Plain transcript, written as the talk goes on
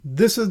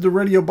This is the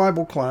Radio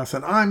Bible Class,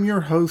 and I'm your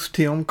host,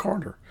 Tim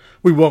Carter.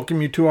 We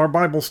welcome you to our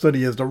Bible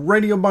study as the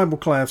Radio Bible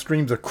Class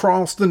streams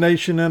across the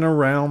nation and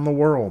around the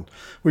world.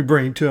 We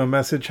bring you to a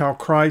message how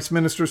Christ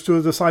ministers to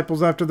his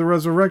disciples after the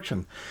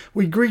resurrection.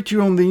 We greet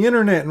you on the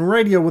internet and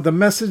radio with a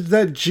message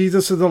that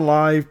Jesus is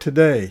alive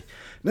today.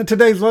 Now,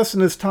 today's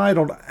lesson is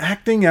titled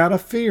Acting Out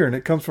of Fear, and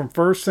it comes from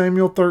 1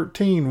 Samuel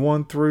 13,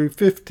 1 through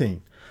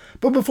 15.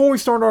 But before we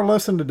start our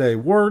lesson today,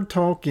 Word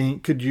Talk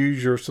Inc. could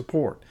use your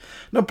support.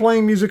 Now,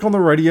 playing music on the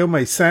radio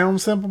may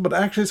sound simple, but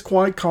actually it's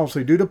quite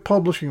costly due to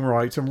publishing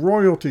rights and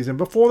royalties. And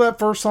before that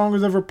first song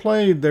is ever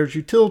played, there's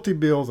utility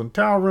bills and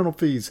tower rental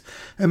fees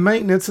and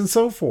maintenance and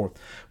so forth.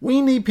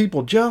 We need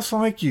people just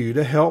like you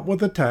to help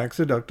with a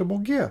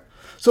tax-deductible gift.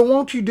 So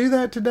won't you do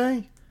that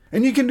today?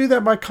 And you can do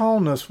that by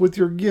calling us with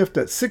your gift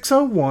at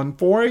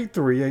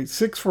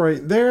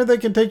 601-483-8648. There they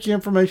can take your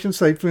information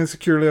safely and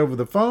securely over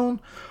the phone,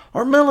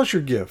 or mail us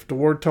your gift to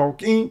Word Talk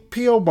Inc.,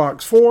 P.O.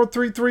 Box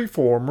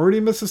 4334,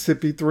 Meridian,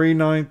 Mississippi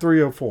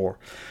 39304.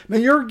 Now,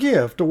 your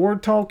gift to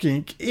Word Talk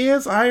Inc.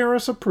 is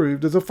IRS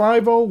approved as a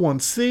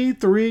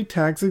 501c3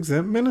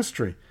 tax-exempt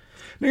ministry.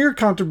 Now, your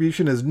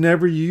contribution is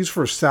never used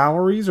for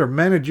salaries or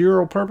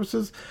managerial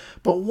purposes,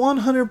 but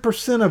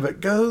 100% of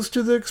it goes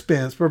to the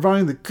expense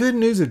providing the good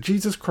news of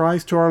Jesus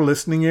Christ to our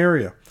listening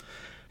area.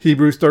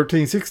 Hebrews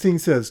 13:16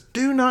 says,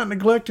 "Do not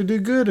neglect to do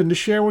good and to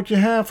share what you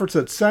have, for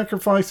such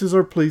sacrifices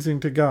are pleasing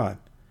to God."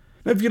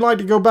 Now, if you'd like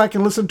to go back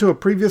and listen to a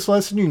previous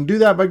lesson, you can do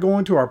that by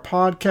going to our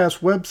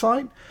podcast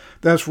website.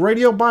 That's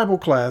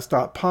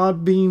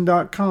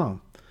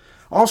radiobibleclass.podbean.com.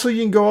 Also,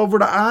 you can go over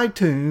to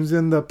iTunes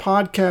in the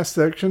podcast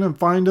section and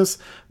find us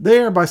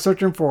there by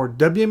searching for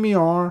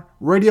WMER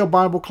Radio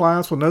Bible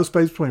Class with no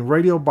space between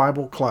Radio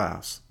Bible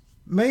Class.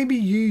 Maybe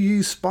you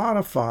use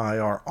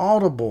Spotify or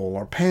Audible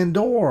or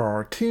Pandora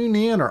or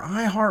TuneIn or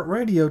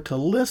iHeartRadio to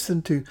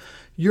listen to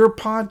your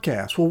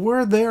podcast. Well,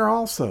 we're there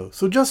also.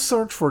 So just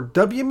search for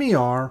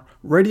WMER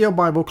Radio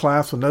Bible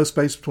Class with no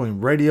space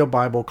between Radio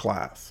Bible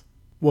Class.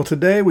 Well,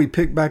 today we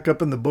pick back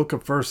up in the book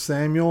of 1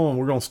 Samuel, and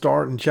we're going to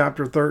start in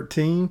chapter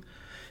 13.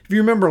 If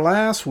you remember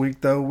last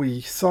week, though,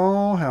 we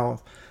saw how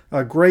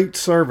a great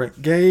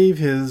servant gave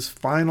his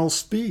final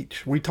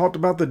speech. We talked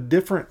about the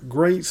different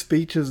great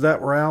speeches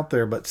that were out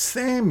there, but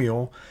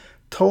Samuel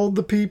told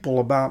the people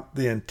about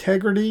the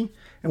integrity,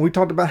 and we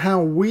talked about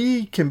how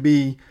we can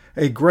be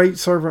a great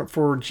servant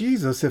for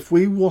Jesus if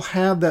we will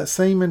have that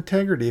same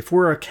integrity, if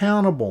we're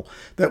accountable,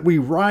 that we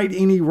right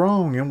any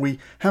wrong, and we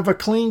have a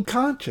clean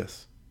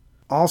conscience.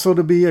 Also,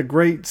 to be a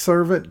great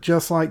servant,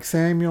 just like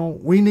Samuel,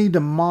 we need to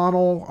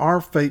model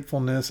our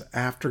faithfulness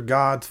after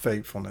God's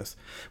faithfulness.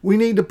 We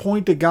need to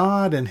point to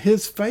God and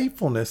his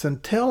faithfulness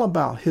and tell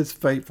about his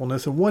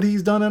faithfulness and what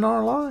he's done in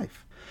our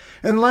life.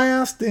 And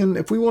last, and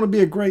if we want to be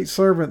a great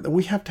servant, then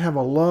we have to have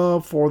a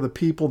love for the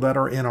people that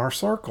are in our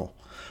circle,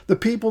 the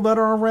people that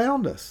are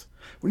around us.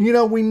 You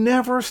know, we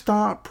never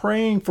stop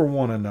praying for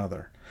one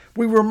another.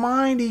 We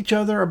remind each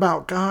other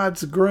about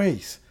God's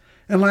grace.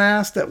 And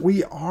last, that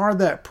we are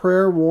that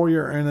prayer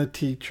warrior and a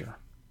teacher.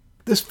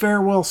 This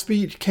farewell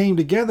speech came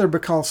together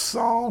because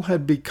Saul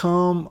had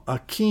become a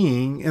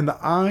king in the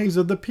eyes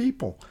of the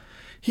people.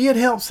 He had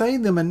helped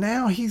save them, and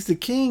now he's the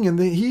king, and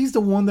he's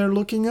the one they're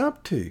looking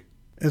up to.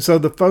 And so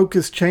the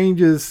focus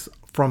changes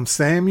from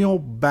Samuel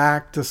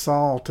back to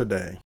Saul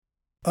today.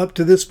 Up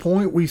to this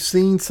point, we've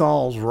seen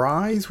Saul's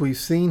rise. We've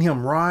seen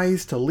him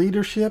rise to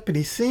leadership, and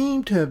he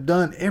seemed to have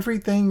done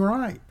everything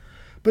right.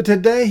 But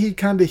today he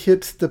kind of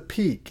hits the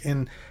peak,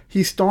 and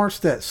he starts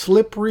that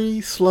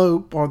slippery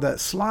slope, or that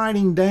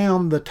sliding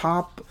down the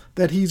top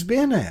that he's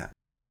been at.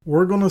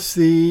 We're going to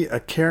see a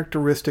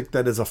characteristic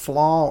that is a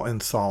flaw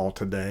in Saul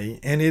today,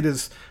 and it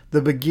is the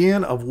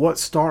begin of what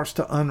starts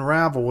to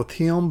unravel with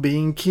him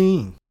being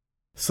king.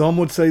 Some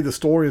would say the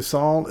story of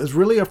Saul is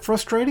really a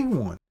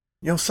frustrating one.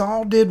 You know,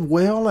 Saul did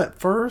well at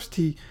first.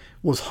 He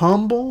was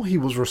humble, he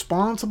was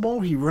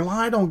responsible, he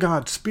relied on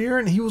God's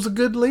Spirit, and he was a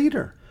good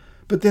leader.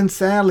 But then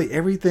sadly,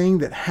 everything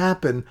that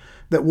happened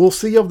that we'll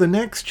see over the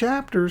next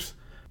chapters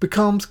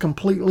becomes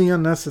completely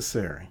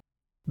unnecessary.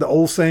 The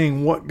old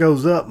saying, what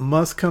goes up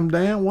must come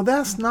down. Well,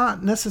 that's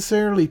not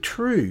necessarily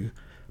true,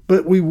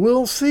 but we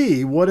will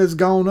see what has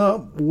gone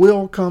up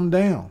will come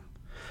down.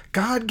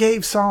 God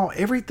gave Saul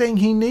everything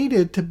he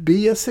needed to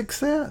be a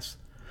success.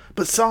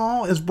 But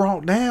Saul is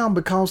brought down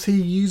because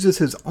he uses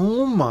his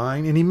own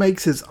mind and he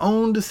makes his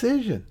own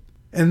decision.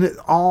 And it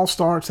all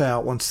starts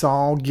out when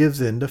Saul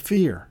gives in to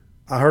fear.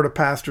 I heard a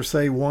pastor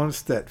say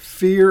once that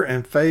fear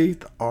and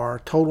faith are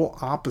total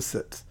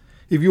opposites.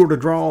 If you were to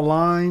draw a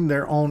line,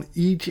 they're on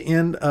each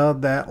end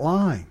of that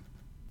line.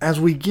 As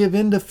we give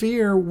in to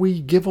fear, we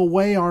give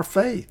away our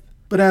faith.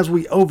 But as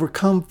we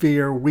overcome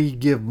fear, we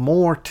give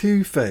more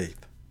to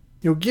faith.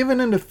 You know, giving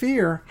in to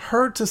fear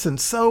hurts us in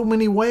so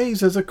many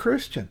ways as a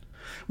Christian.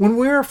 When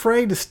we're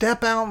afraid to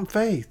step out in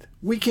faith,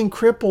 we can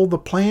cripple the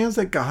plans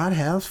that God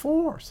has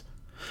for us.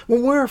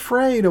 When we're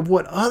afraid of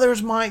what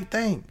others might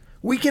think,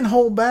 we can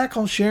hold back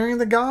on sharing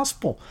the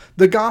gospel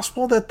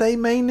that they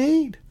may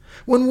need.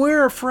 When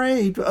we're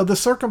afraid of the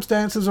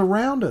circumstances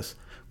around us,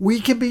 We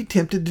can be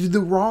tempted to do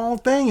the wrong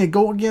thing and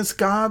go against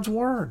God's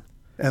word.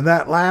 And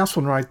that last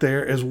one right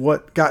there is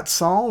what got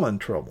Saul in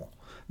trouble.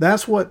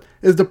 That's what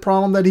is the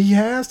problem that he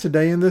has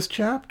today in this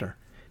chapter.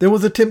 There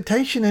was a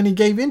temptation and he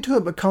gave into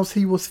it because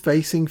he was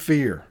facing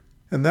fear.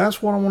 And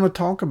that's what I want to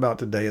talk about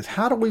today is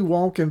how do we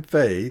walk in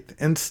faith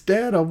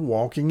instead of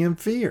walking in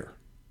fear?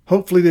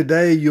 Hopefully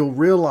today you'll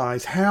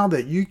realize how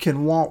that you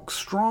can walk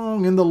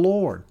strong in the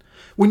Lord.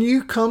 When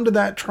you come to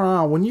that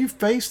trial, when you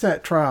face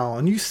that trial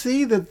and you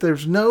see that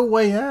there's no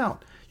way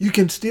out, you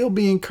can still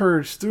be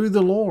encouraged through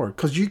the Lord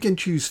because you can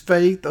choose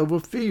faith over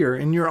fear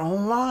in your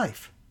own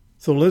life.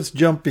 So let's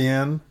jump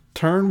in.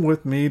 Turn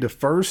with me to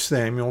 1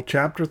 Samuel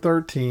chapter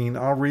 13.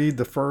 I'll read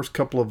the first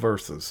couple of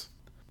verses.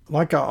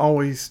 Like I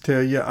always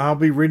tell you, I'll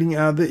be reading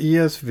out of the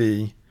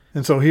ESV.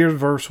 And so here's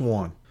verse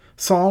 1.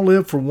 Saul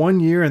lived for 1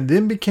 year and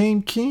then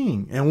became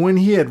king. And when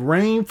he had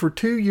reigned for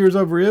 2 years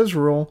over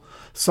Israel,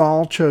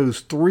 Saul chose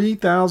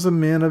 3,000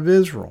 men of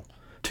Israel.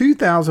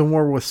 2,000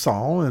 were with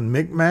Saul in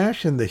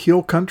Michmash in the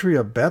hill country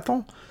of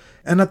Bethel,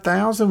 and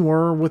 1,000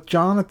 were with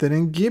Jonathan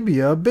in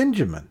Gibeah of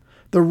Benjamin.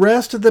 The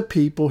rest of the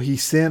people he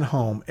sent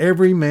home,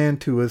 every man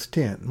to his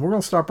tent. And we're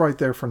going to stop right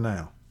there for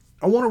now.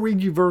 I want to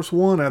read you verse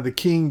 1 out of the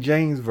King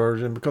James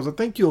Version because I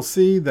think you'll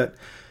see that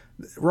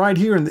right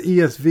here in the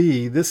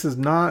ESV, this is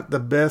not the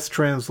best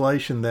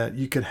translation that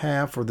you could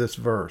have for this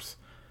verse.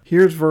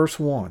 Here's verse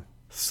 1.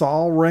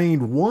 Saul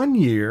reigned 1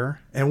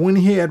 year, and when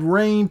he had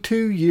reigned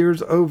 2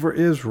 years over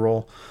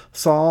Israel,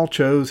 Saul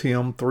chose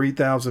him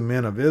 3,000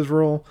 men of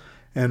Israel,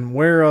 and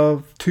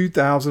whereof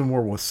 2,000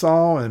 were with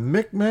Saul in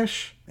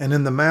Michmash, and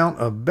in the mount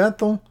of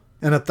Bethel,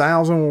 and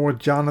 1,000 were with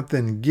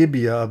Jonathan in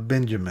Gibeah of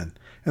Benjamin,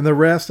 and the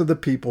rest of the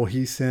people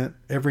he sent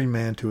every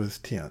man to his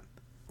tent.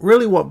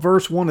 Really what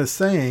verse 1 is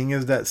saying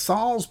is that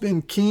Saul's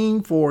been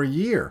king for a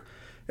year.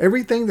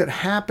 Everything that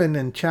happened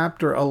in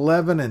chapter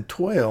 11 and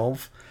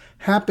 12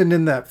 happened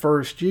in that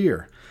first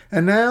year.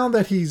 And now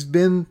that he's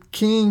been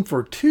king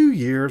for 2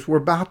 years, we're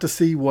about to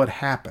see what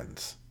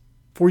happens.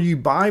 For you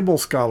Bible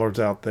scholars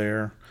out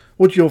there,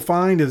 what you'll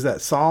find is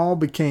that Saul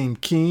became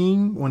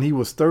king when he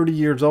was 30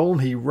 years old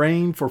and he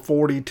reigned for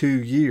 42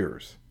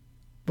 years.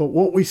 But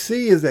what we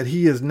see is that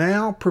he is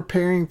now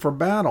preparing for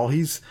battle.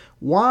 He's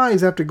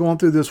wise after going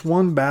through this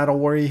one battle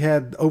where he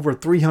had over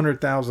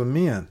 300,000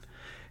 men.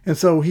 And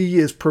so he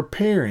is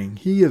preparing.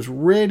 He is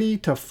ready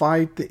to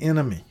fight the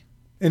enemy.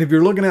 And if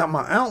you're looking at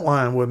my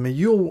outline with me,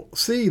 you'll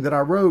see that I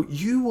wrote,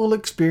 you will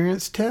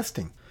experience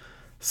testing.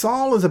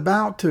 Saul is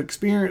about to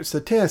experience the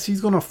test.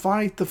 He's going to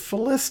fight the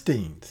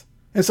Philistines.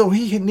 And so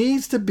he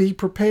needs to be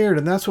prepared.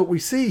 And that's what we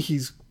see.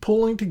 He's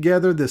pulling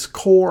together this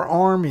core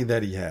army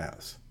that he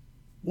has.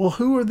 Well,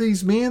 who are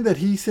these men that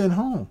he sent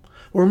home?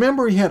 Well,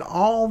 remember, he had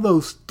all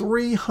those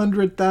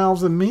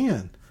 300,000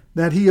 men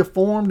that he had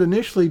formed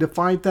initially to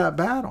fight that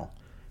battle.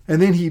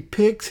 And then he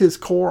picks his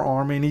core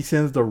army and he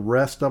sends the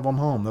rest of them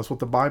home. That's what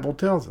the Bible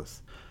tells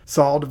us.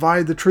 Saul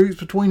divided the troops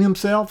between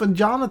himself and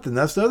Jonathan.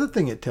 That's the other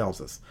thing it tells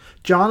us.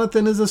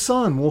 Jonathan is a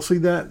son. We'll see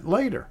that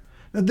later.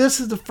 Now, this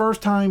is the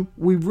first time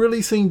we've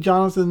really seen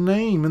Jonathan's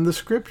name in the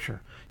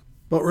scripture.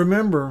 But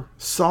remember,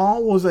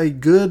 Saul was a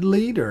good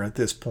leader at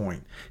this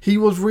point. He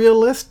was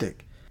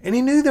realistic. And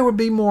he knew there would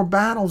be more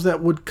battles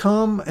that would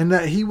come and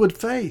that he would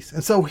face.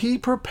 And so he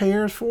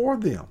prepares for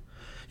them.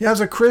 As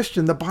a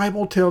Christian, the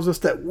Bible tells us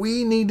that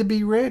we need to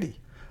be ready.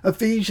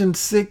 Ephesians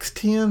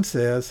 6:10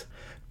 says,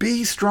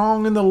 be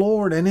strong in the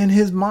Lord and in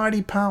his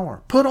mighty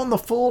power. Put on the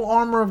full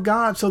armor of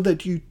God so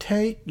that you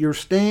take your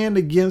stand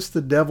against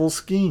the devil's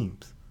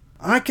schemes.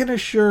 I can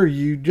assure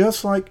you,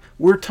 just like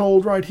we're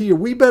told right here,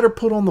 we better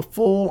put on the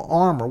full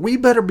armor. We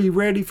better be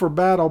ready for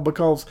battle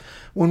because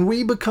when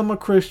we become a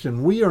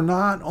Christian, we are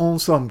not on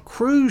some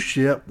cruise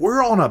ship.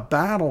 We're on a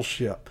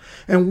battleship.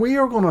 And we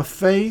are going to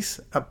face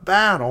a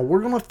battle.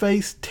 We're going to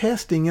face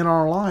testing in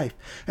our life.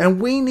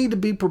 And we need to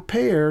be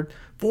prepared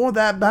for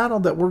that battle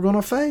that we're going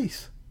to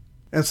face.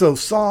 And so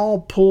Saul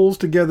pulls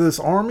together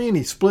this army and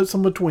he splits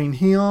them between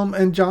him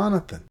and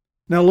Jonathan.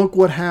 Now look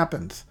what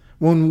happens.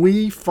 When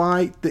we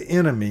fight the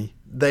enemy,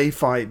 they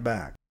fight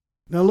back.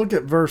 Now look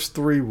at verse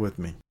 3 with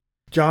me.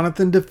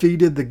 Jonathan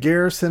defeated the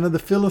garrison of the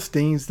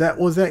Philistines that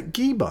was at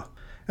Geba,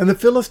 and the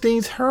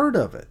Philistines heard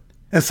of it.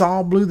 And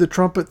Saul blew the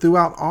trumpet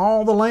throughout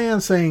all the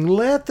land, saying,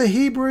 let the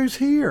Hebrews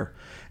hear.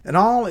 And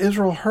all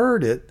Israel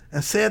heard it,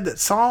 and said that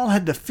Saul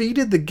had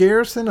defeated the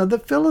garrison of the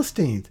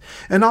Philistines,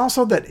 and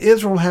also that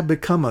Israel had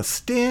become a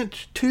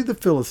stench to the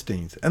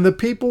Philistines. And the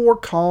people were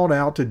called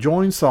out to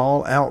join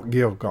Saul out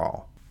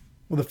Gilgal.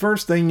 Well, the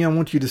first thing I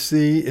want you to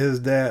see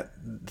is that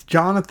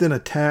Jonathan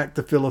attacked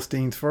the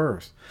Philistines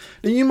first.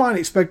 Now, you might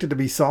expect it to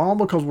be Saul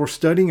because we're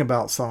studying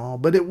about Saul,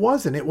 but it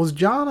wasn't. It was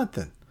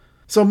Jonathan.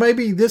 So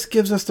maybe this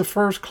gives us the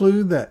first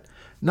clue that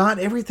not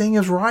everything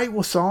is right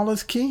with Saul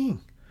as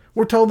king.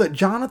 We're told that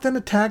Jonathan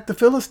attacked the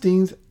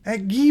Philistines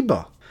at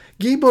Geba.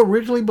 Geba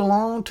originally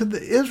belonged to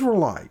the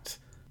Israelites.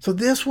 So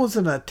this was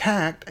an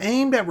attack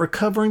aimed at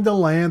recovering the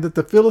land that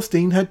the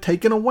Philistines had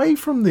taken away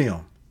from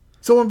them.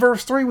 So in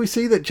verse 3, we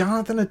see that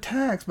Jonathan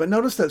attacks, but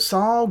notice that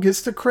Saul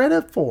gets the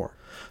credit for it.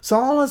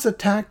 Saul has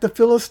attacked the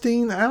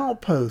Philistine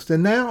outpost,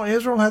 and now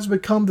Israel has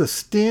become the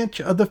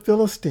stench of the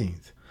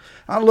Philistines.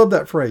 I love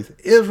that phrase.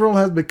 Israel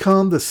has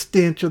become the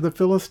stench of the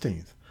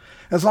Philistines.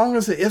 As long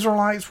as the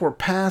Israelites were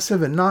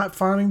passive and not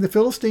fighting, the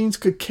Philistines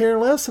could care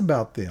less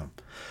about them.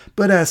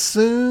 But as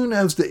soon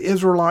as the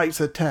Israelites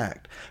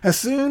attacked, as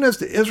soon as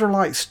the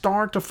Israelites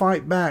start to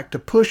fight back, to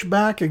push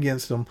back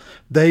against them,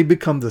 they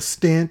become the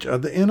stench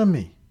of the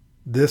enemy.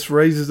 This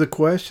raises the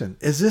question,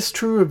 is this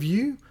true of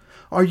you?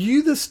 Are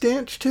you the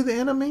stench to the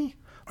enemy?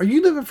 Are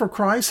you living for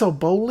Christ so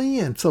boldly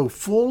and so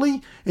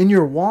fully in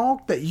your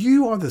walk that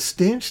you are the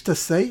stench to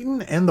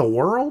Satan and the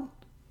world?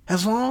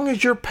 As long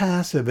as you're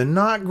passive and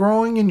not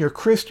growing in your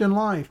Christian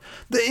life,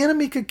 the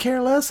enemy could care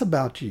less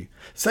about you.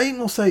 Satan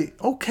will say,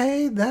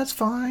 okay, that's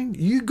fine.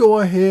 You go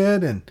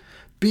ahead and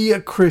be a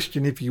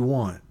Christian if you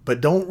want,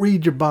 but don't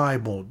read your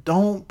Bible.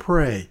 Don't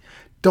pray.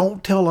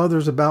 Don't tell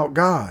others about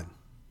God.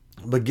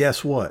 But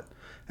guess what?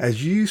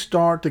 As you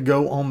start to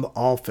go on the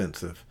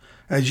offensive,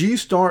 as you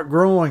start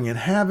growing and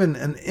having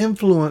an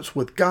influence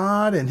with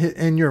God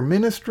and your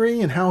ministry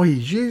and how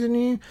He's using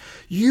you,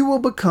 you will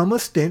become a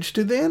stench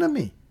to the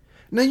enemy.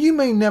 Now, you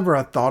may never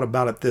have thought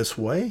about it this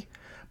way,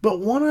 but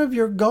one of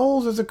your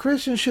goals as a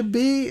Christian should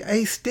be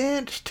a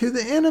stench to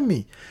the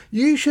enemy.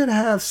 You should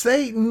have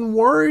Satan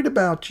worried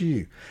about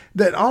you,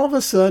 that all of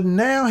a sudden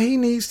now he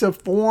needs to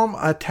form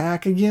an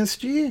attack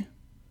against you.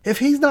 If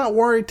he's not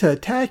worried to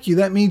attack you,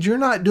 that means you're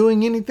not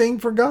doing anything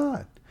for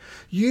God.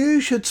 You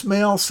should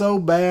smell so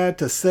bad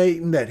to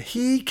Satan that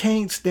he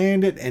can't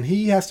stand it and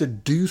he has to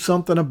do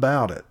something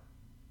about it.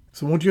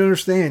 So I want you to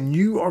understand,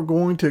 you are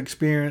going to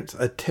experience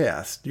a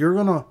test. You're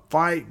going to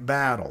fight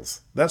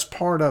battles. That's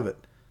part of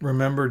it.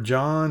 Remember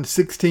John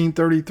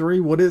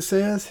 16:33, what it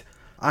says?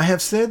 I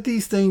have said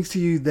these things to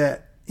you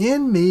that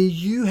in me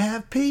you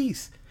have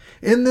peace.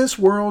 In this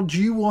world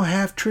you will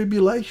have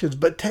tribulations,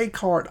 but take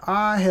heart,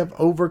 I have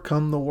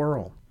overcome the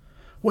world.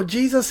 What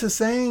Jesus is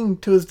saying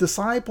to his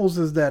disciples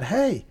is that,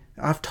 hey,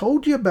 I've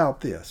told you about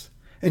this,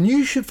 and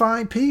you should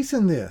find peace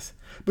in this.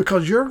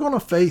 Because you're going to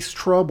face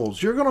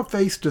troubles. You're going to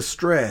face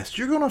distress.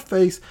 You're going to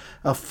face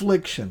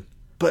affliction.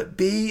 But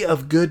be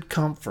of good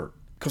comfort.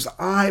 Because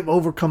I've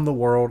overcome the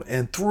world.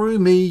 And through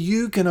me,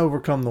 you can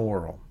overcome the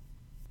world.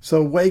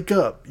 So wake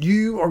up.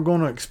 You are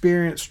going to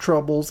experience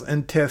troubles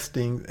and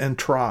testing and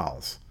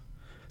trials.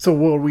 So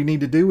what do we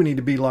need to do? We need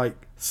to be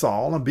like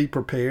Saul and be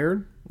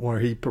prepared, where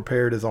he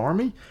prepared his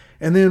army.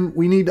 And then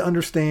we need to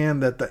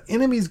understand that the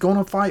enemy's going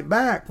to fight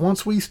back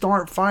once we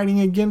start fighting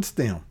against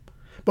them.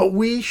 But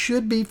we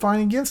should be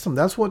fighting against them.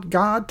 That's what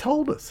God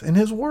told us in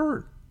His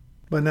Word.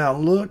 But now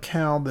look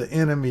how the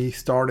enemy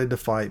started to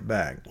fight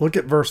back. Look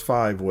at verse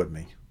 5 with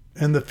me.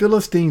 And the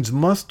Philistines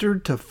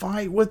mustered to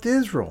fight with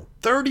Israel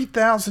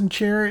 30,000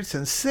 chariots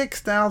and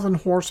 6,000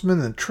 horsemen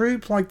and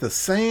troops like the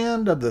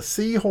sand of the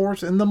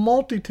seahorse in the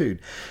multitude.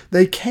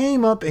 They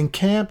came up and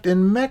camped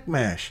in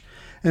Michmash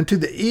and to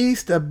the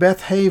east of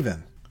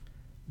Bethaven.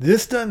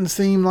 This doesn't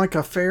seem like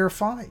a fair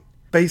fight.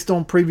 Based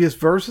on previous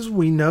verses,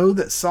 we know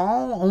that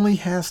Saul only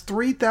has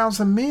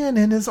 3,000 men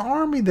in his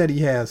army that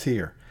he has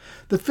here.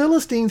 The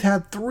Philistines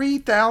had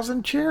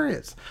 3,000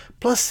 chariots,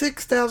 plus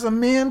 6,000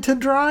 men to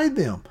drive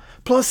them,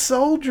 plus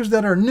soldiers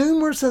that are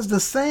numerous as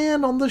the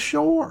sand on the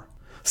shore.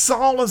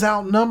 Saul is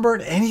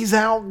outnumbered and he's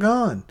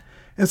outgunned.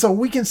 And so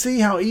we can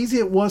see how easy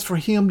it was for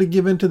him to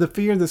give in to the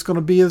fear that's going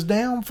to be his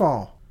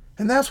downfall.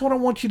 And that's what I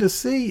want you to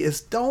see is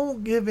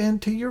don't give in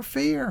to your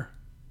fear.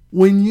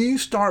 When you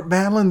start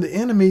battling the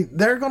enemy,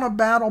 they're going to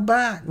battle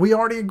back. We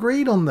already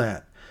agreed on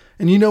that.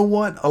 And you know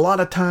what? A lot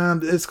of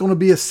times it's going to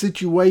be a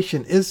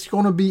situation. It's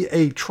going to be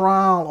a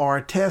trial or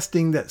a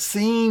testing that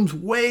seems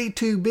way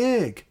too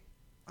big.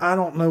 I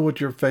don't know what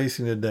you're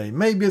facing today.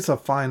 Maybe it's a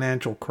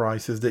financial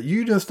crisis that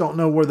you just don't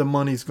know where the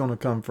money's going to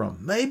come from.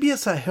 Maybe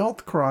it's a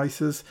health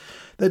crisis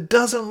that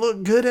doesn't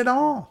look good at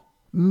all.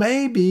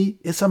 Maybe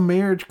it's a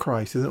marriage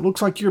crisis. It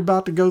looks like you're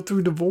about to go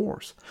through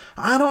divorce.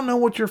 I don't know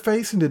what you're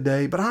facing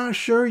today, but I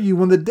assure you,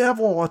 when the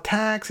devil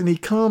attacks and he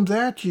comes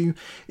at you,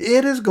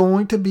 it is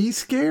going to be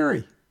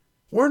scary.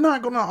 We're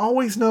not going to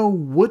always know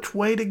which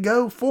way to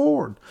go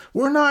forward.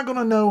 We're not going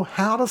to know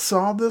how to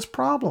solve this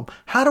problem.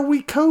 How do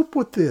we cope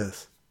with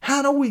this?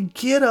 How do we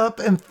get up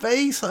and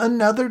face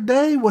another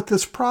day with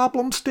this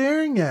problem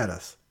staring at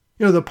us?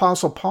 You know, the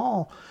Apostle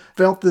Paul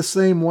felt the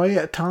same way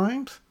at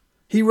times.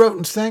 He wrote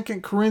in 2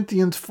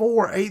 Corinthians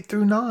 4, 8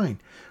 through 9,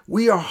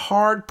 we are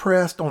hard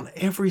pressed on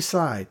every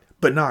side,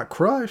 but not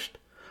crushed,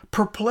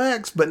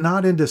 perplexed, but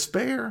not in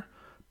despair,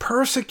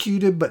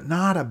 persecuted, but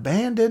not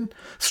abandoned,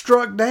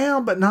 struck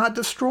down, but not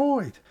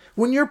destroyed.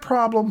 When your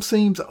problem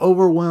seems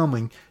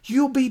overwhelming,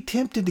 you'll be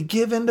tempted to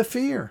give in to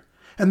fear.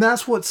 And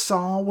that's what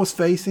Saul was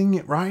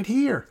facing right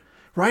here.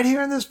 Right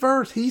here in this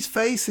verse, he's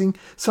facing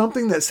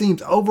something that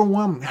seems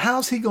overwhelming.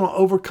 How's he going to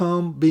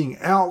overcome being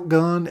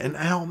outgunned and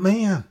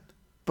outmanned?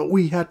 But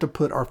we have to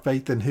put our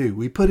faith in who?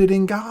 We put it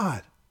in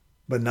God.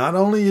 But not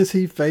only is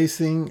he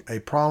facing a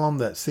problem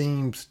that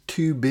seems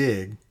too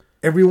big,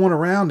 everyone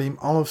around him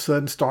all of a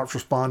sudden starts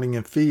responding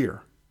in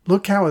fear.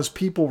 Look how his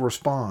people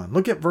respond.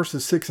 Look at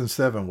verses 6 and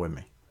 7 with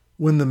me.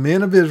 When the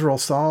men of Israel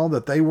saw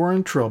that they were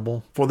in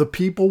trouble, for the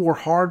people were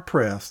hard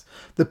pressed,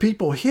 the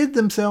people hid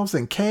themselves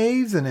in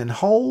caves and in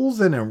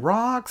holes and in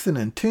rocks and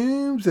in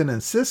tombs and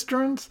in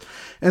cisterns.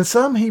 And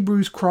some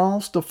Hebrews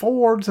crossed the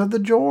fords of the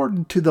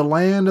Jordan to the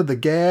land of the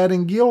Gad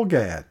and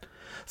Gilgad.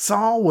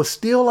 Saul was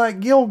still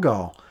at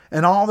Gilgal,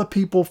 and all the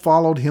people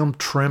followed him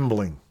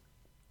trembling.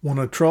 When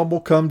a trouble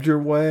comes your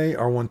way,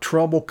 or when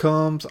trouble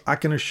comes, I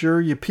can assure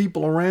you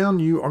people around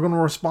you are going to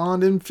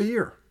respond in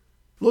fear.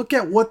 Look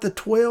at what the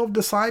 12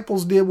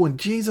 disciples did when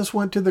Jesus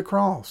went to the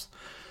cross.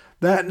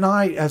 That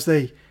night as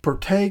they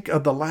partake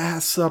of the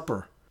Last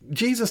Supper,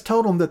 Jesus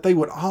told them that they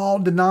would all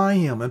deny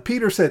him. And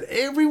Peter said,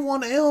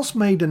 everyone else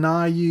may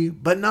deny you,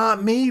 but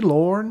not me,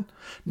 Lord.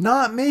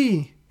 Not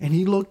me. And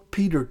he looked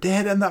Peter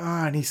dead in the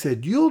eye and he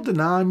said, you'll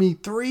deny me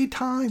 3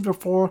 times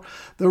before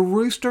the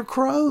rooster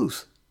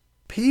crows.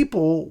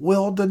 People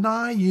will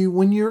deny you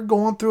when you're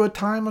going through a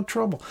time of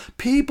trouble.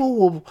 People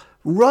will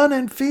run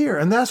in fear.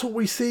 And that's what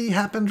we see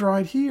happens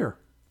right here.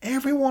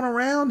 Everyone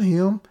around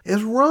him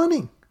is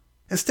running.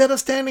 Instead of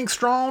standing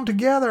strong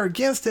together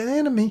against an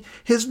enemy,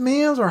 his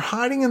men are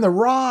hiding in the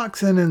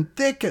rocks and in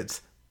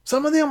thickets.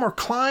 Some of them are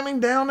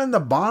climbing down in the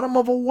bottom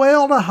of a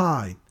well to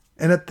hide.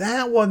 And if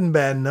that wasn't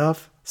bad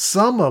enough,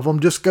 some of them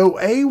just go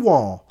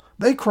AWOL.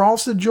 They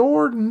cross the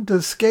Jordan to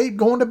escape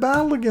going to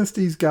battle against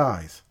these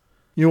guys.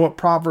 You know what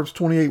Proverbs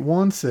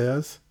 28:1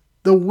 says?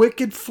 The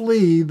wicked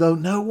flee, though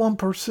no one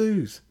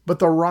pursues, but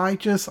the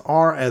righteous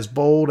are as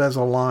bold as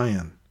a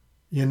lion.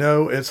 You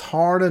know, it's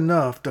hard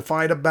enough to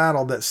fight a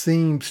battle that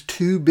seems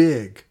too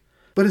big,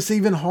 but it's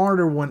even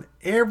harder when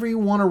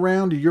everyone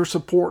around you, your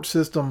support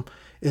system,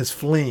 is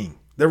fleeing.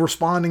 They're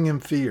responding in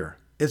fear.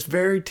 It's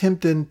very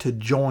tempting to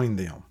join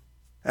them.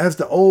 As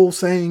the old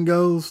saying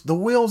goes, the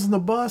wheels in the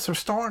bus are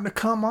starting to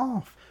come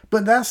off,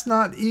 but that's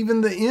not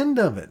even the end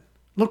of it.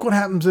 Look what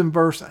happens in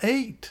verse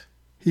 8.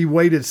 He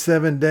waited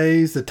 7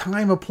 days, the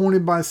time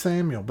appointed by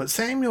Samuel. But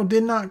Samuel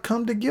did not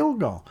come to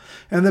Gilgal,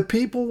 and the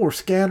people were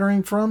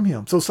scattering from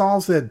him. So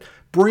Saul said,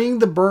 bring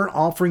the burnt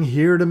offering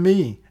here to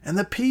me, and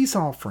the peace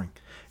offering.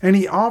 And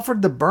he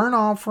offered the burnt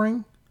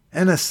offering.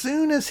 And as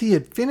soon as he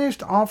had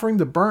finished offering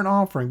the burnt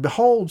offering,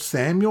 behold,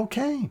 Samuel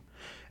came.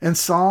 And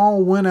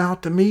Saul went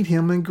out to meet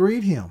him and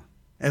greet him.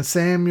 And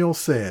Samuel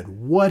said,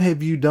 what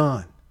have you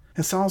done?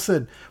 And Saul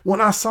said, when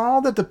I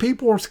saw that the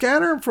people were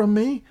scattering from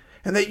me,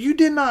 and that you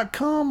did not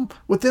come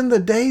within the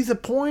days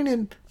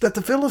appointed that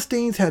the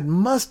Philistines had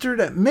mustered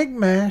at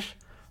Michmash,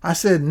 I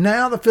said,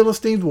 now the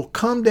Philistines will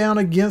come down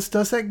against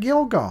us at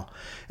Gilgal.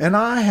 And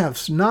I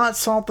have not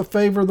sought the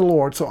favor of the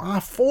Lord, so I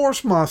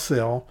forced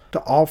myself to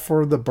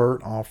offer the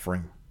burnt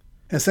offering.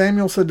 And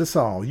Samuel said to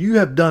Saul, you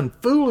have done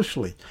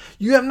foolishly.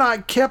 You have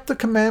not kept the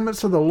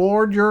commandments of the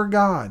Lord your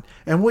God,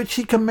 and which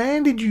he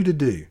commanded you to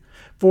do.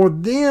 For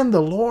then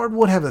the Lord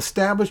would have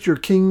established your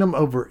kingdom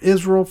over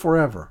Israel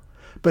forever.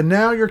 But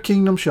now your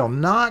kingdom shall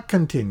not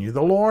continue.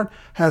 The Lord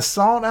has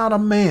sought out a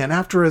man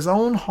after his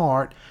own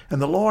heart, and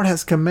the Lord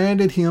has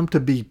commanded him to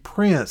be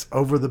prince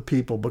over the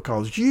people,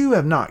 because you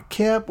have not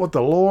kept what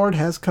the Lord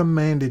has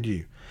commanded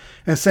you.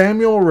 And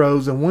Samuel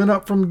arose and went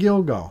up from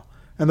Gilgal,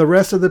 and the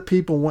rest of the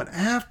people went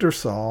after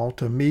Saul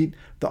to meet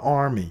the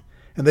army.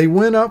 And they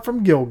went up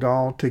from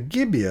Gilgal to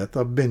Gibeah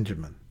of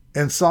Benjamin.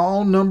 And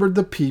Saul numbered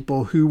the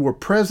people who were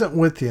present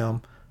with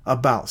him,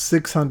 about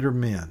 600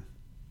 men.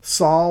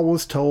 Saul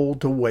was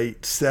told to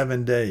wait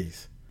 7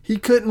 days. He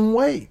couldn't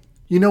wait.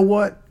 You know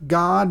what?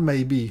 God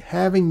may be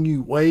having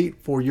you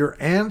wait for your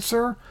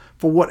answer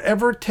for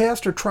whatever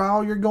test or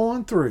trial you're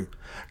going through.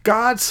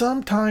 God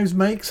sometimes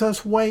makes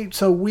us wait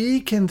so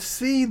we can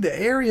see the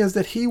areas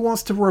that he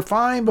wants to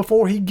refine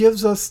before he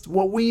gives us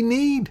what we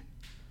need.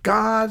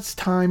 God's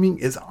timing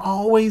is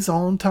always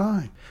on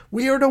time.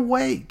 We are to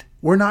wait.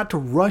 We're not to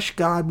rush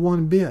God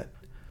one bit.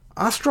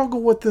 I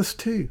struggle with this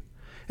too.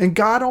 And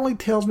God only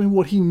tells me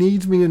what he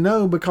needs me to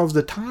know, because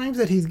the times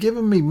that he's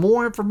given me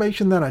more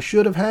information than I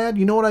should have had,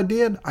 you know what I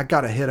did? I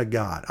got ahead of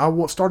God.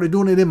 I started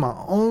doing it in my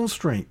own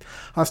strength.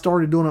 I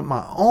started doing it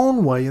my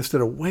own way instead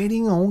of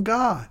waiting on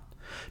God.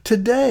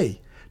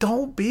 Today,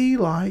 don't be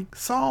like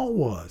Saul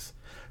was.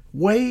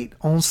 Wait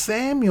on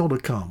Samuel to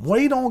come.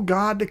 Wait on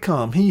God to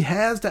come. He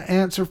has the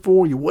answer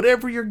for you.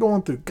 Whatever you're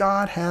going through,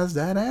 God has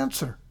that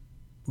answer.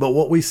 But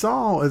what we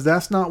saw is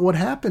that's not what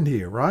happened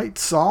here, right?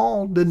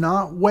 Saul did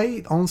not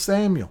wait on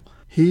Samuel.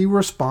 He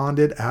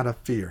responded out of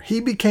fear. He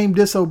became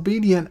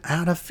disobedient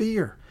out of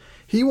fear.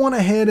 He went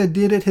ahead and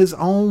did it his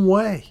own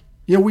way.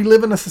 You know, we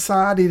live in a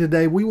society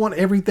today, we want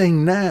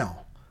everything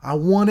now. I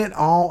want it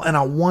all and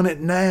I want it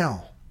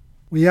now.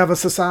 We have a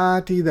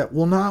society that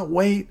will not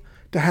wait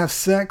to have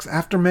sex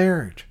after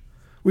marriage.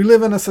 We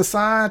live in a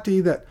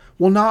society that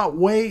will not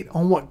wait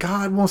on what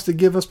God wants to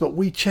give us, but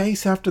we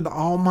chase after the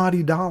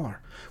almighty dollar.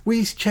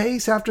 We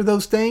chase after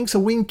those things so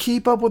we can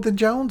keep up with the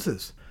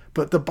Joneses.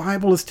 But the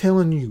Bible is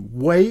telling you,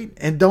 wait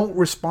and don't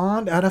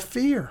respond out of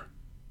fear.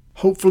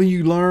 Hopefully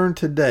you learn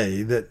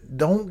today that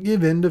don't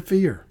give in to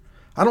fear.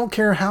 I don't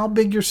care how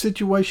big your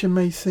situation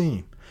may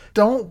seem.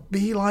 Don't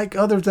be like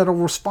others that will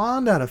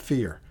respond out of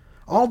fear.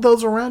 All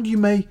those around you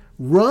may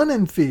run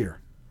in fear.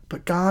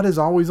 But God is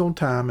always on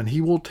time and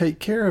he will take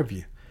care of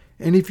you.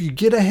 And if you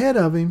get ahead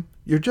of him,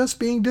 you're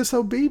just being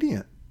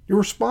disobedient. You're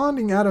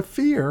responding out of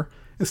fear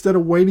instead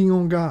of waiting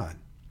on God.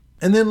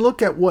 And then look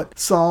at what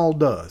Saul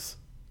does.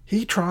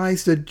 He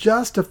tries to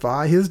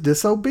justify his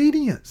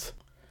disobedience.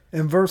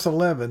 In verse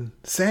 11,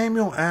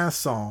 Samuel asked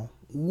Saul,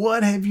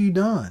 "What have you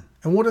done?"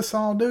 And what does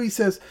Saul do? He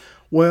says,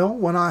 "Well,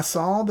 when I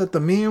saw that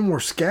the men were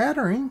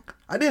scattering,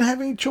 I didn't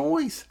have any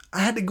choice. I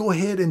had to go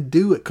ahead and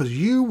do it because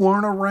you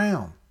weren't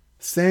around."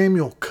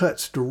 Samuel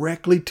cuts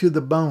directly to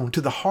the bone, to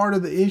the heart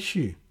of the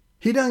issue.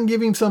 He doesn't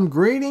give him some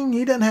greeting.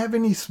 He doesn't have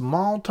any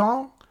small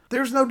talk.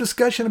 There's no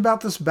discussion about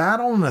this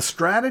battle and a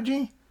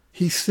strategy.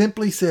 He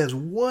simply says,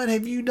 "What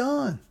have you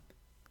done?"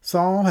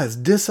 Saul has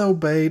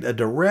disobeyed a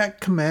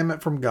direct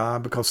commandment from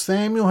God because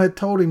Samuel had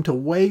told him to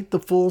wait the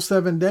full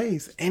 7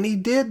 days, and he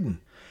didn't.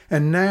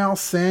 And now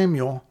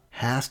Samuel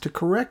has to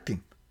correct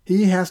him.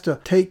 He has to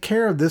take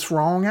care of this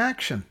wrong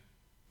action.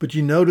 But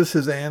you notice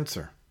his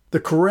answer. The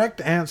correct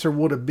answer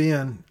would have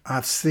been,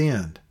 "I've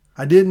sinned.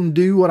 I didn't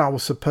do what I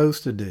was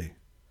supposed to do."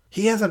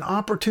 He has an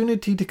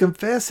opportunity to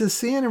confess his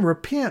sin and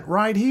repent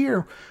right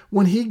here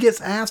when he gets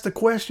asked the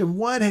question,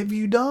 "What have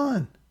you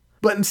done?"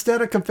 But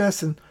instead of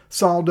confessing,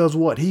 Saul does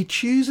what? He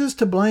chooses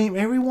to blame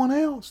everyone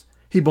else.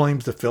 He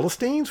blames the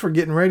Philistines for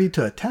getting ready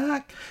to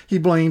attack. He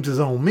blames his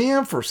own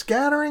men for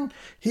scattering.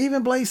 He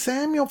even blames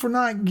Samuel for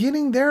not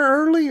getting there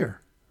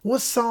earlier.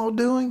 What's Saul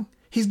doing?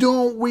 He's doing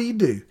what we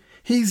do.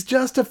 He's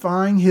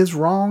justifying his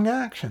wrong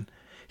action.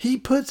 He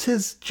puts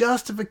his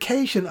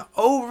justification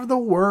over the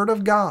Word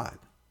of God.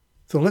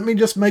 So let me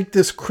just make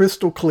this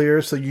crystal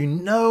clear so you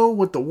know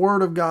what the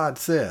Word of God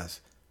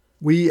says.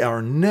 We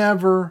are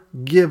never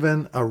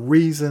given a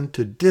reason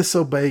to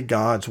disobey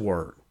God's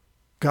Word.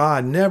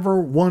 God never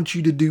wants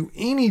you to do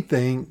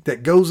anything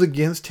that goes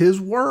against His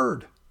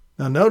Word.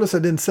 Now notice I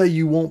didn't say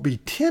you won't be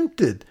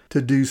tempted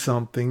to do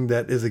something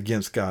that is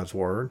against God's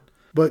Word,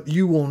 but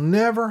you will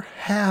never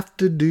have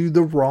to do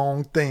the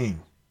wrong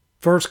thing.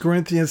 1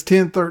 Corinthians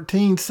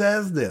 10:13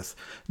 says this,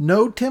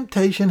 "No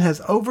temptation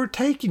has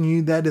overtaken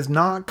you that is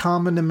not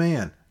common to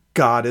man.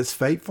 God is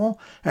faithful,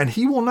 and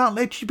He will not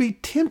let you be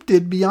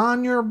tempted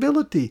beyond your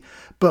ability.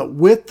 But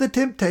with the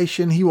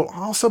temptation, He will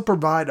also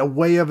provide a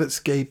way of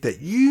escape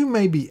that you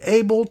may be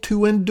able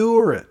to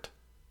endure it."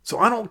 So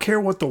I don't care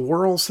what the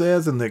world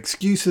says and the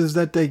excuses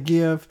that they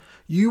give.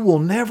 You will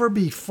never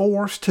be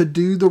forced to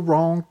do the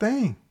wrong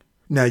thing.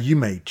 Now, you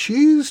may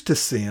choose to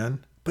sin,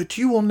 but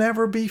you will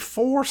never be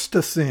forced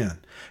to sin.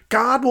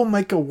 God will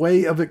make a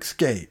way of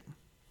escape.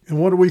 And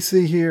what do we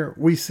see here?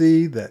 We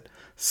see that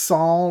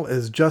Saul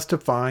is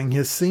justifying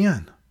his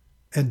sin.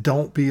 And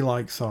don't be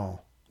like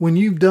Saul. When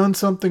you've done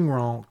something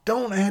wrong,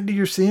 don't add to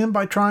your sin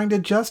by trying to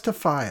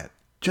justify it.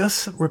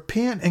 Just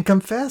repent and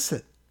confess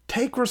it.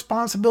 Take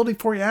responsibility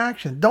for your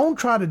action. Don't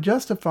try to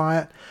justify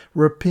it.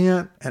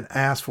 Repent and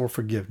ask for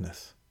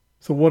forgiveness.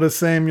 So what does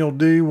Samuel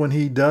do when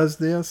he does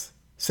this?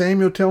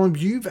 Samuel tells him,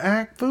 "You've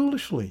acted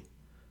foolishly."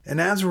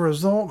 And as a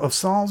result of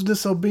Saul's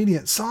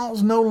disobedience,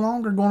 Saul's no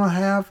longer going to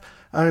have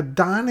a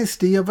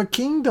dynasty of a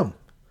kingdom.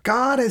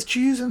 God has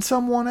chosen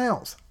someone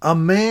else, a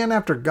man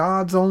after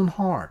God's own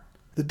heart.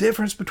 The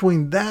difference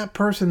between that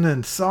person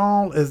and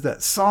Saul is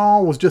that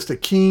Saul was just a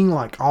king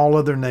like all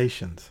other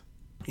nations.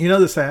 You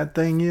know, the sad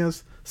thing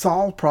is,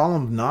 Saul's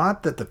problem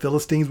not that the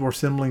Philistines were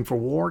assembling for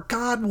war.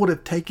 God would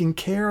have taken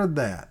care of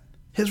that.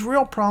 His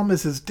real problem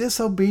is his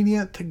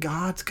disobedience to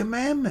God's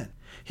commandment.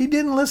 He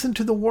didn't listen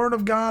to the word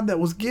of God that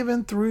was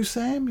given through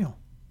Samuel.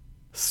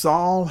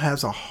 Saul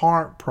has a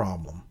heart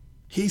problem.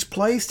 He's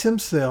placed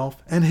himself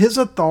and his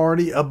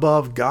authority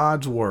above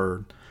God's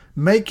word,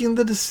 making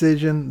the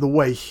decision the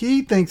way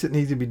he thinks it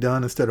needs to be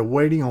done instead of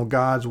waiting on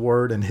God's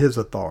word and his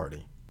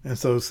authority. And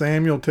so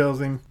Samuel tells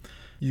him,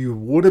 "You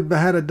would have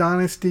had a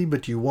dynasty,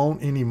 but you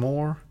won't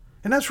anymore."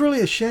 And that's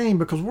really a shame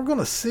because we're going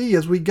to see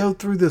as we go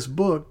through this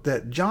book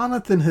that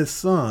Jonathan, his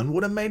son,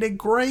 would have made a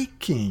great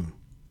king.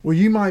 Well,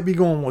 you might be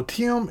going, "Well,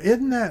 Tim,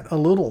 isn't that a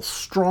little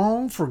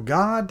strong for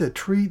God to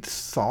treat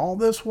Saul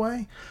this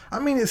way? I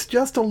mean, it's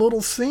just a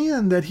little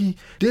sin that he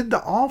did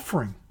the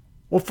offering."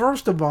 Well,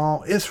 first of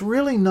all, it's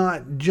really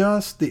not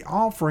just the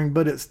offering,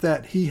 but it's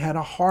that he had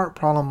a heart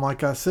problem,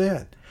 like I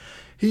said.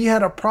 He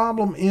had a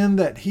problem in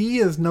that he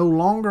is no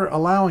longer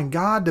allowing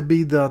God to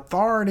be the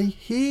authority.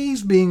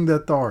 He's being the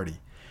authority.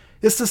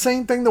 It's the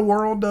same thing the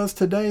world does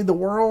today. The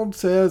world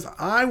says,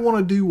 "I want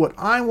to do what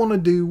I want to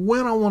do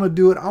when I want to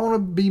do it. I want to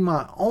be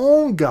my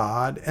own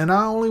God, and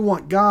I only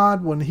want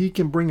God when He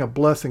can bring a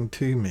blessing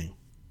to me."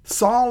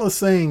 Saul is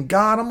saying,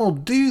 "God, I'm going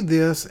to do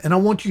this, and I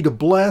want you to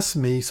bless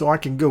me so I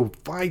can go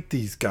fight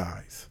these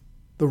guys."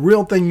 The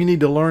real thing you need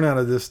to learn out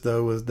of this,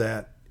 though, is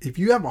that if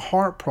you have a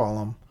heart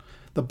problem,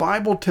 the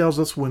Bible tells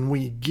us when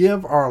we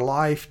give our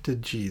life to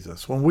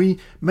Jesus, when we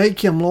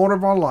make Him Lord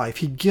of our life,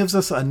 He gives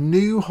us a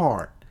new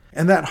heart.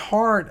 And that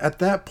heart at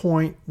that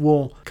point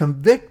will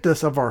convict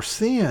us of our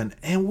sin,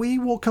 and we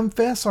will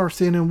confess our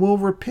sin and we'll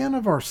repent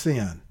of our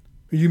sin.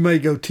 You may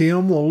go,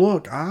 "Tim, well,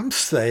 look, I'm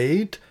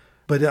saved,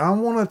 but I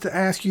wanted to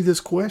ask you this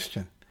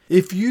question.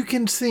 If you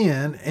can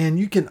sin and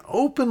you can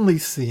openly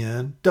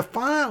sin,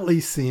 defiantly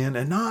sin,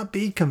 and not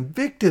be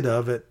convicted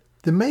of it,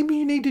 then maybe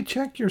you need to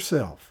check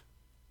yourself.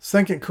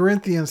 2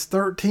 Corinthians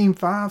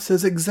 13:5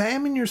 says,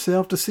 examine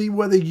yourself to see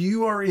whether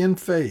you are in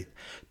faith.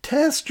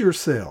 Test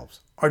yourselves.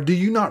 Or do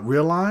you not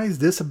realize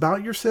this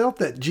about yourself,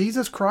 that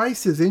Jesus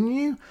Christ is in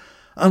you,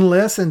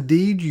 unless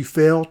indeed you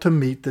fail to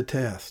meet the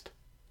test?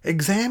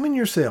 Examine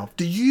yourself.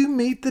 Do you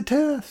meet the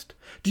test?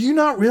 Do you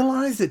not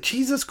realize that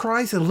Jesus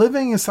Christ is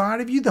living inside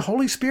of you? The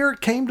Holy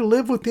Spirit came to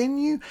live within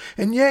you,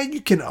 and yet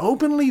you can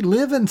openly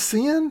live in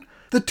sin?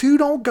 The two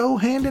don't go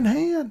hand in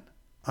hand.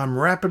 I'm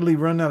rapidly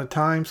running out of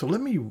time, so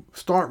let me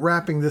start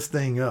wrapping this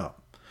thing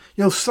up.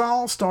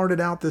 Saul started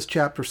out this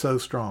chapter so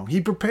strong. He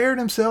prepared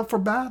himself for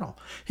battle.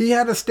 He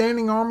had a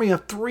standing army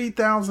of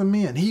 3,000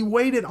 men. He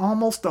waited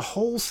almost the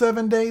whole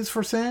 7 days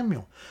for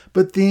Samuel.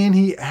 But then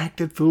he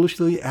acted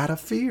foolishly out of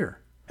fear.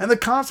 And the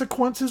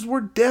consequences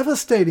were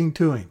devastating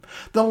to him.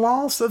 The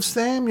loss of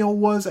Samuel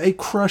was a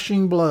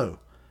crushing blow.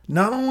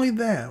 Not only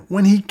that,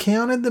 when he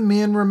counted the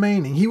men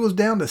remaining, he was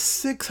down to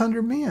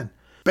 600 men.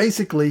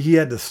 Basically, he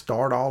had to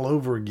start all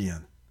over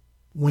again.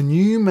 When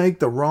you make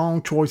the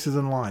wrong choices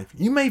in life,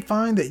 you may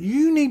find that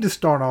you need to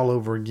start all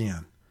over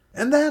again.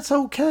 And that's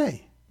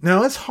okay.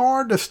 Now, it's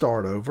hard to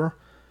start over,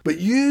 but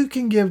you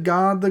can give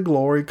God the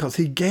glory because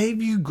He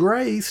gave you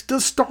grace to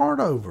start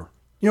over.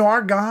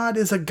 Our God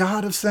is a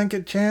God of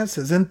second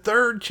chances and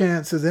third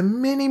chances and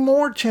many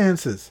more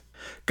chances.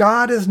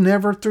 God is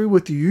never through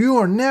with you. You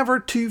are never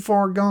too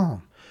far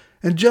gone.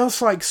 And just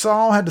like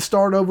Saul had to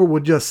start over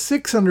with just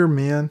 600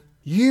 men,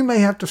 you may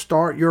have to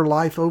start your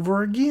life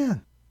over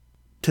again.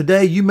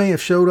 Today, you may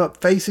have showed up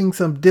facing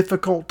some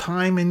difficult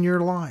time in your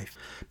life.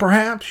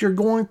 Perhaps you're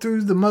going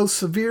through the most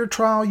severe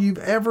trial you've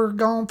ever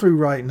gone through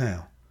right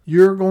now.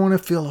 You're going to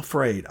feel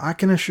afraid. I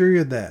can assure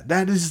you that.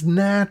 That is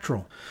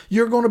natural.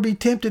 You're going to be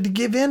tempted to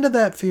give in to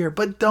that fear,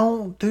 but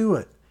don't do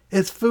it.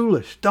 It's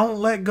foolish. Don't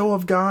let go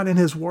of God and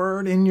His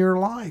Word in your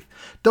life.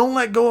 Don't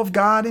let go of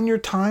God in your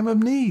time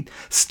of need.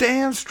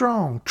 Stand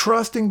strong,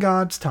 trust in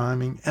God's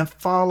timing, and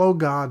follow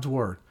God's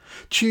Word.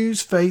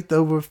 Choose faith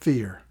over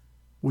fear.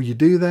 Will you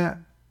do that?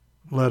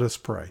 Let us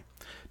pray.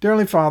 Dear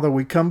Heavenly Father,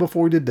 we come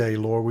before you today,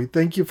 Lord. We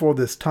thank you for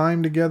this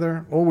time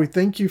together. Lord, we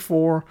thank you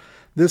for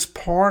this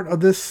part of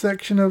this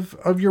section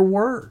of your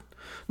Word.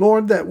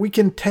 Lord, that we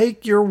can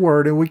take your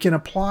Word and we can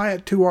apply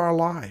it to our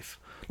life.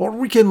 Lord,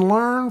 we can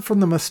learn from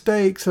the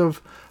mistakes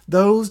of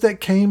those that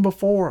came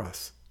before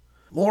us.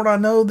 Lord, I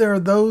know there are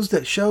those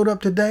that showed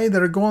up today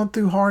that are going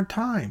through hard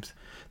times.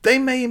 They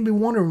may be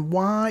wondering,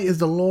 why is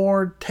the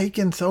Lord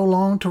taking so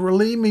long to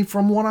relieve me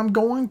from what I'm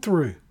going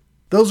through?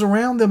 Those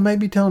around them may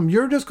be telling them,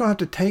 you're just going to have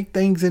to take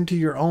things into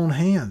your own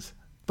hands.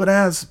 But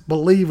as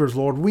believers,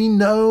 Lord, we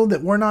know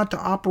that we're not to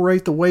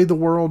operate the way the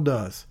world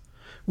does.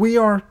 We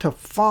are to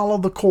follow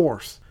the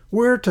course.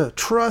 We're to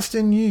trust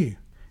in you.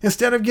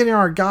 Instead of getting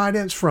our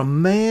guidance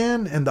from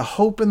man and the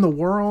hope in the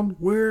world,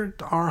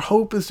 our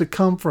hope is to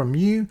come from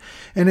you,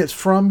 and it's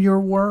from your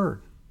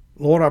word.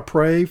 Lord, I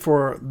pray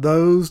for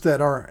those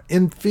that are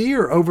in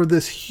fear over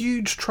this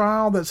huge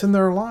trial that's in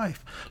their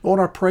life. Lord,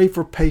 I pray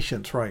for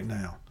patience right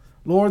now.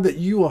 Lord, that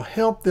you will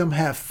help them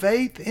have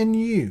faith in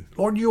you.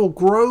 Lord, you will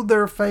grow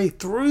their faith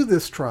through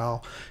this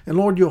trial. And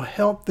Lord, you'll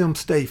help them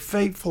stay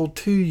faithful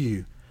to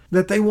you.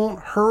 That they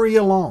won't hurry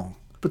along,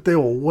 but they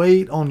will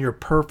wait on your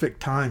perfect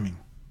timing.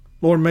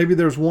 Lord, maybe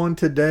there's one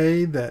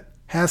today that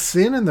has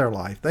sin in their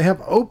life. They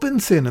have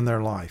open sin in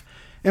their life.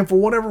 And for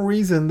whatever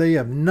reason, they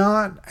have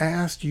not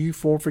asked you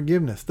for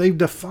forgiveness. They've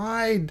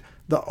defied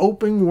the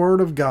open word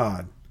of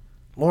God.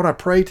 Lord, I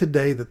pray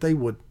today that they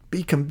would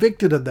be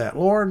convicted of that.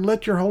 Lord,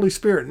 let your Holy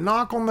Spirit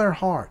knock on their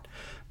heart.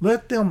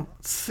 Let them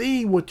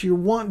see what you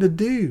want to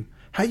do,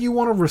 how you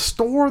want to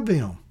restore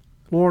them.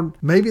 Lord,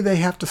 maybe they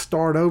have to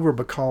start over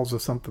because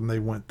of something they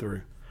went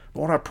through.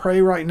 Lord, I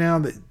pray right now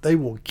that they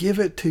will give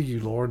it to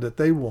you, Lord, that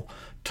they will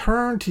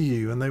turn to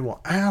you and they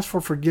will ask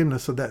for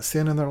forgiveness of that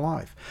sin in their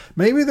life.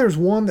 Maybe there's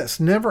one that's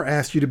never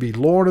asked you to be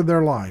Lord of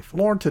their life.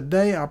 Lord,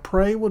 today I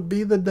pray would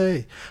be the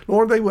day.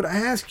 Lord, they would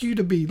ask you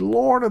to be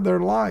Lord of their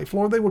life.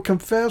 Lord, they would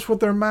confess with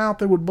their mouth.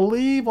 They would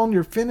believe on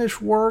your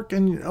finished work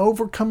and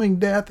overcoming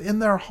death in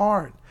their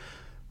heart.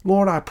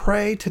 Lord, I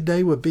pray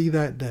today would be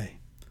that day.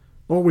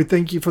 Lord, we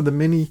thank you for the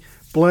many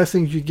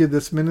blessings you give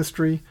this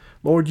ministry.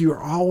 Lord, you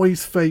are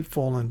always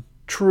faithful and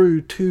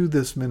true to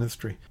this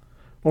ministry.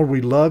 Lord,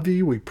 we love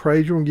you, we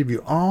praise you, and give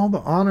you all the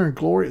honor and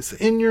glory. It's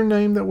in your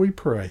name that we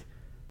pray.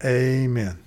 Amen.